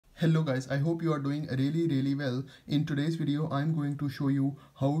Hello guys, I hope you are doing really well. In today's video, I'm going to show you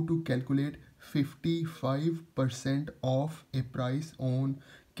how to calculate 55% of a price on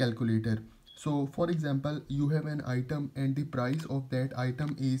calculator. So for example, you have an item and the price of that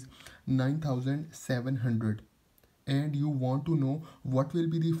item is 9,700 and you want to know what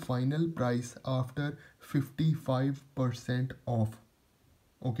will be the final price after 55% off.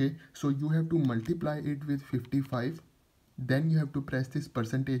 Okay, so you have to multiply it with 55, then you have to press this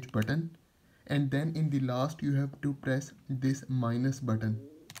percentage button, and then in the last you have to press this minus button.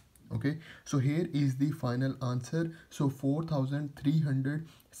 Okay, so here is the final answer. So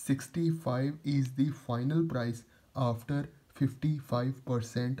 4,365 is the final price after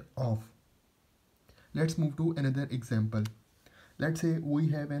 55% off. Let's move to another example. Let's say we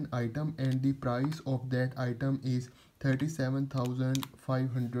have an item and the price of that item is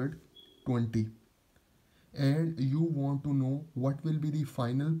 37,520 and you want to know what will be the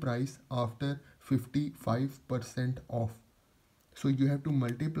final price after 55% off. So you have to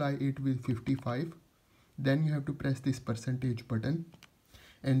multiply it with 55, then you have to press this percentage button,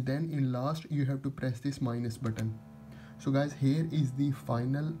 and then in last you have to press this minus button. So guys, here is the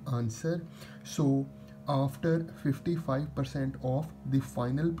final answer. So after 55% off, the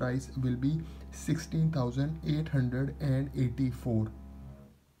final price will be 16,884.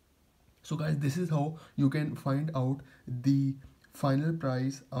 So guys, this is how you can find out the final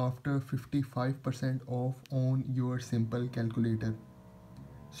price after 55% off on your simple calculator.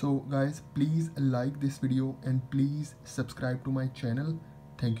 So guys, please like this video and please subscribe to my channel.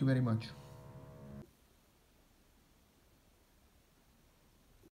 Thank you very much.